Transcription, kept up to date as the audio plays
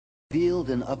Revealed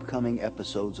in upcoming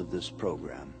episodes of this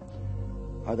program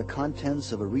are the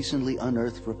contents of a recently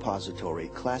unearthed repository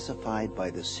classified by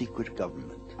the secret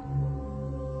government,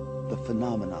 the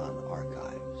Phenomenon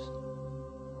Archives.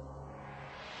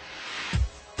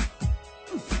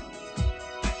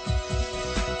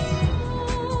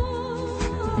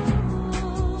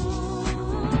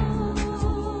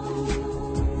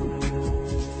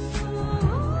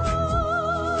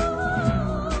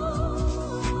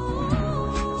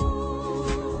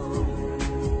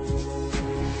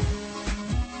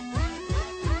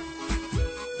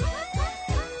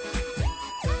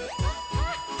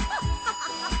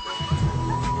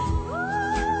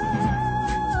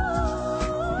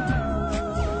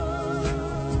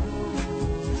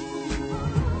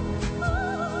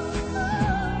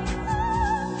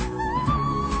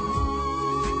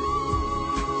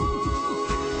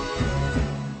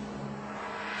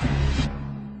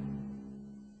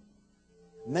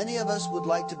 Many of us would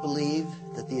like to believe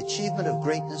that the achievement of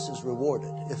greatness is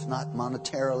rewarded, if not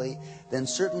monetarily, then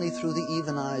certainly through the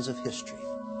even eyes of history.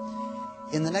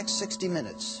 In the next 60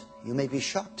 minutes, you may be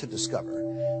shocked to discover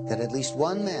that at least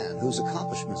one man whose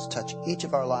accomplishments touch each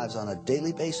of our lives on a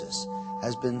daily basis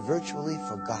has been virtually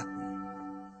forgotten.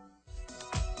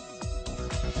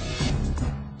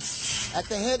 At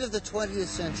the head of the 20th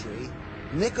century,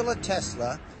 Nikola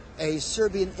Tesla, a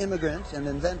Serbian immigrant and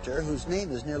inventor whose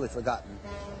name is nearly forgotten,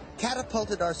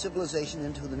 catapulted our civilization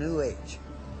into the new age.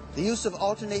 The use of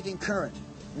alternating current,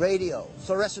 radio,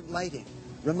 fluorescent lighting,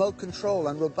 remote control,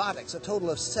 and robotics, a total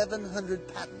of 700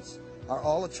 patents, are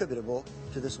all attributable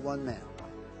to this one man.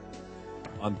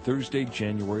 On Thursday,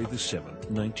 January the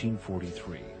 7th,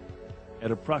 1943,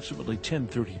 at approximately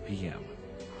 10:30 p.m.,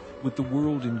 with the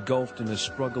world engulfed in a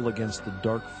struggle against the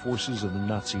dark forces of the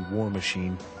Nazi war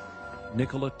machine,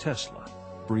 Nikola Tesla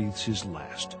breathes his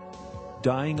last,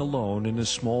 dying alone in a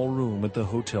small room at the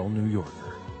Hotel New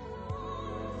Yorker.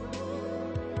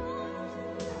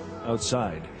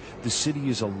 Outside, the city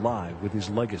is alive with his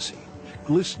legacy,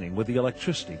 glistening with the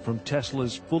electricity from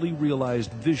Tesla's fully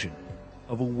realized vision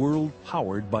of a world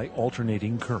powered by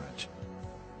alternating current.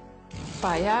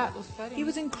 He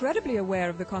was incredibly aware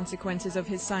of the consequences of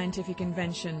his scientific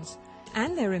inventions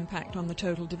and their impact on the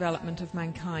total development of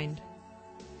mankind.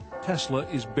 Tesla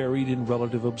is buried in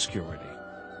relative obscurity,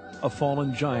 a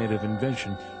fallen giant of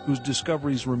invention whose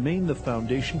discoveries remain the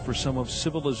foundation for some of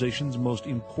civilization's most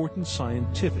important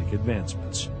scientific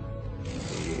advancements.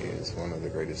 He is one of the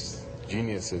greatest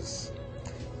geniuses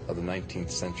of the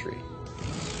 19th century.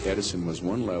 Edison was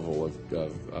one level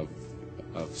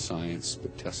of science,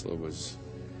 but Tesla was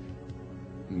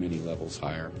many levels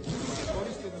higher.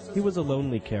 He was a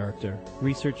lonely character,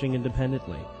 researching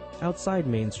independently, outside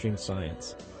mainstream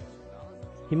science.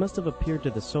 He must have appeared to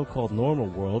the so-called normal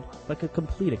world like a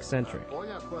complete eccentric.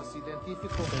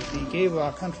 He gave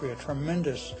our country a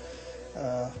tremendous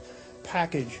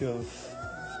package of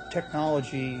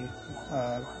technology,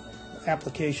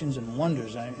 applications and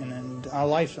wonders, and our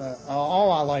lives,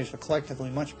 all our lives are collectively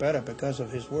much better because of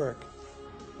his work.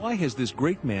 Why has this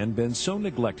great man been so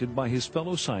neglected by his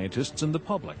fellow scientists and the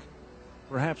public?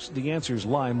 Perhaps the answers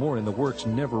lie more in the works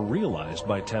never realized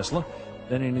by Tesla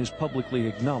than in his publicly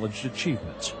acknowledged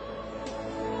achievements.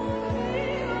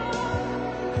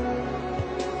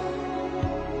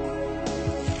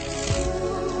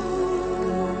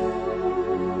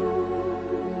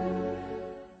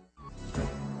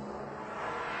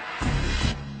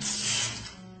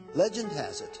 Legend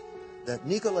has it that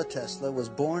Nikola Tesla was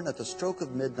born at the stroke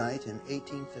of midnight in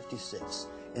 1856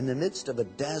 in the midst of a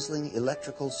dazzling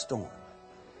electrical storm.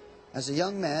 As a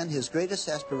young man, his greatest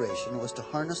aspiration was to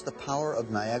harness the power of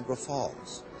Niagara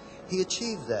Falls. He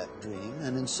achieved that dream,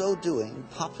 and in so doing,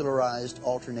 popularized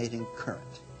alternating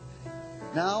current.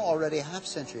 Now, already a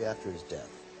half-century after his death,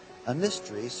 a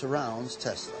mystery surrounds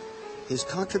Tesla. His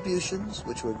contributions,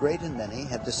 which were great and many,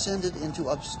 have descended into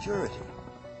obscurity.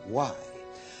 Why?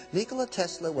 Nikola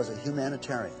Tesla was a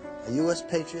humanitarian, a U.S.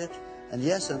 patriot, and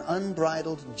yes, an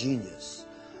unbridled genius.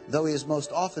 Though he has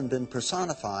most often been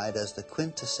personified as the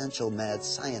quintessential mad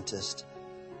scientist,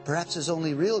 perhaps his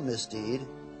only real misdeed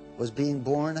was being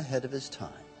born ahead of his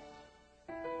time.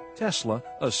 Tesla,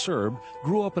 a Serb,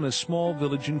 grew up in a small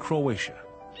village in Croatia,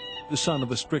 the son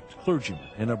of a strict clergyman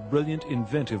and a brilliant,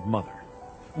 inventive mother.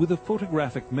 With a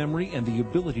photographic memory and the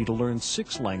ability to learn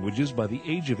 6 languages by the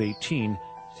age of 18,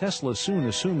 Tesla soon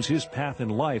assumes his path in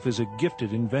life as a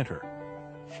gifted inventor.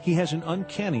 He has an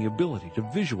uncanny ability to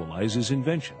visualize his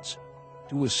inventions,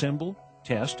 to assemble,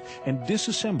 test, and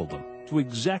disassemble them to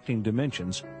exacting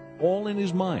dimensions, all in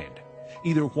his mind,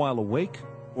 either while awake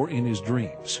or in his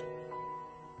dreams.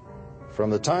 From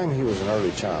the time he was an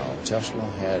early child, Tesla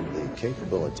had the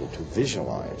capability to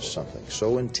visualize something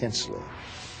so intensely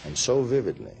and so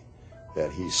vividly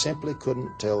that he simply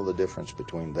couldn't tell the difference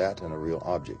between that and a real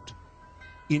object.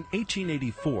 In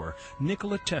 1884,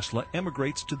 Nikola Tesla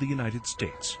emigrates to the United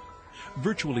States.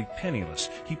 Virtually penniless,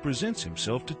 he presents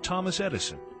himself to Thomas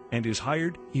Edison and is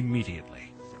hired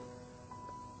immediately.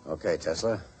 Okay,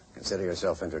 Tesla, consider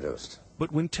yourself introduced.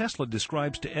 But when Tesla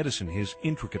describes to Edison his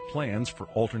intricate plans for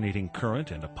alternating current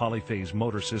and a polyphase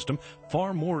motor system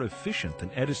far more efficient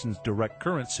than Edison's direct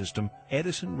current system,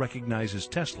 Edison recognizes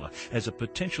Tesla as a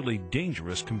potentially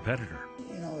dangerous competitor.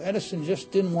 You know, Edison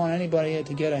just didn't want anybody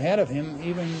to get ahead of him,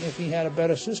 even if he had a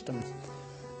better system.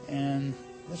 And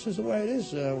this is the way it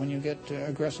is when you get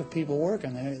aggressive people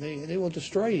working. They will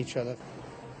destroy each other.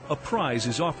 A prize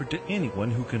is offered to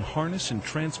anyone who can harness and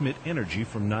transmit energy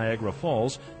from Niagara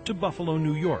Falls to Buffalo,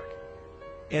 New York.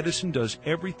 Edison does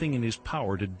everything in his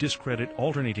power to discredit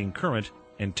alternating current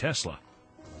and Tesla.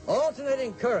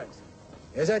 Alternating current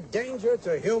is a danger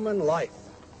to human life.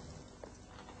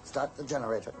 Start the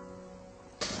generator.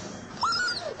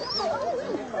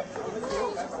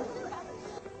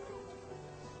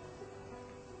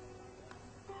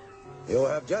 You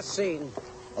have just seen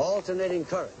alternating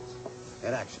current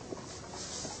in action.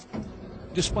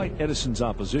 Despite Edison's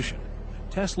opposition,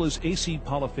 Tesla's AC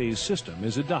polyphase system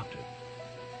is adopted.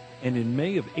 And in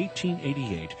May of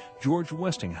 1888, George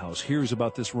Westinghouse hears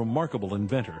about this remarkable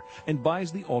inventor and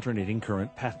buys the alternating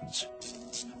current patents.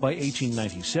 By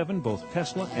 1897, both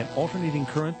Tesla and alternating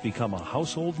current become a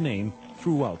household name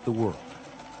throughout the world.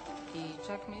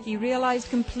 He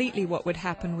realized completely what would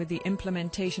happen with the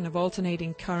implementation of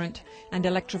alternating current and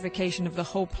electrification of the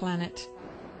whole planet.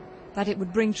 That it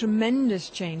would bring tremendous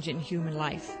change in human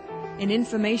life, in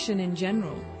information in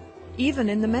general, even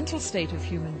in the mental state of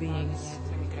human beings.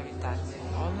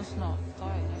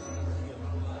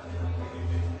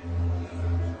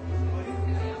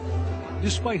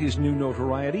 Despite his new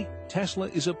notoriety, Tesla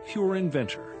is a pure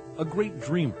inventor, a great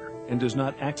dreamer, and does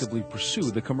not actively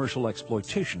pursue the commercial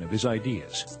exploitation of his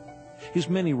ideas. His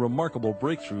many remarkable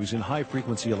breakthroughs in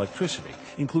high-frequency electricity,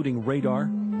 including radar,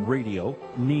 radio,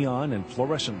 neon, and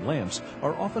fluorescent lamps,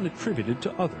 are often attributed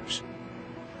to others.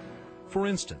 For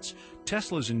instance,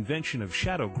 Tesla's invention of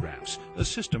shadowgraphs, a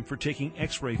system for taking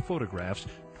X-ray photographs,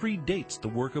 predates the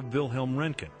work of Wilhelm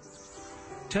Röntgen.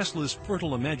 Tesla's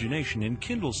fertile imagination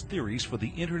enkindles theories for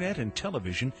the internet and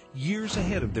television years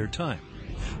ahead of their time.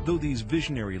 Though these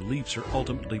visionary leaps are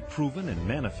ultimately proven and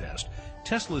manifest,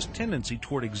 Tesla's tendency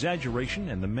toward exaggeration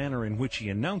and the manner in which he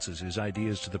announces his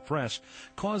ideas to the press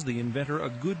cause the inventor a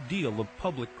good deal of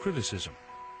public criticism.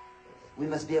 We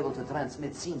must be able to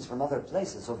transmit scenes from other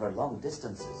places over long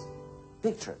distances.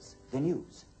 Pictures, the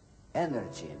news,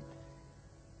 energy, and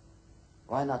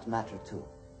why not matter too?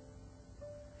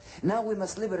 Now we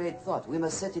must liberate thought. We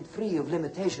must set it free of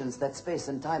limitations that space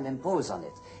and time impose on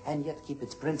it, and yet keep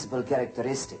its principal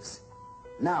characteristics,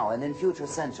 now and in future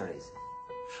centuries.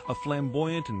 A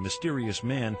flamboyant and mysterious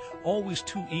man, always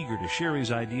too eager to share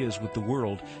his ideas with the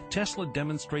world, Tesla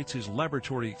demonstrates his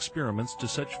laboratory experiments to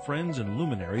such friends and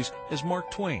luminaries as Mark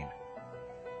Twain.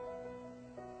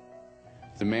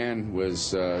 The man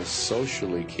was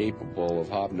socially capable of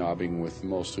hobnobbing with the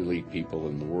most elite people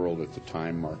in the world at the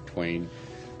time, Mark Twain,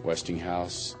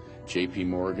 Westinghouse, J.P.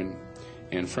 Morgan,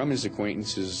 and from his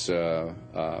acquaintances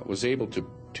was able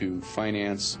to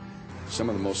finance some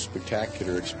of the most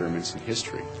spectacular experiments in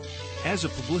history. As a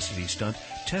publicity stunt,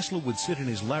 Tesla would sit in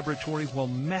his laboratory while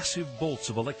massive bolts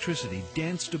of electricity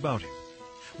danced about him.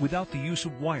 Without the use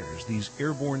of wires, these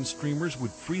airborne streamers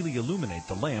would freely illuminate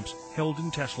the lamps held in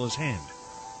Tesla's hand.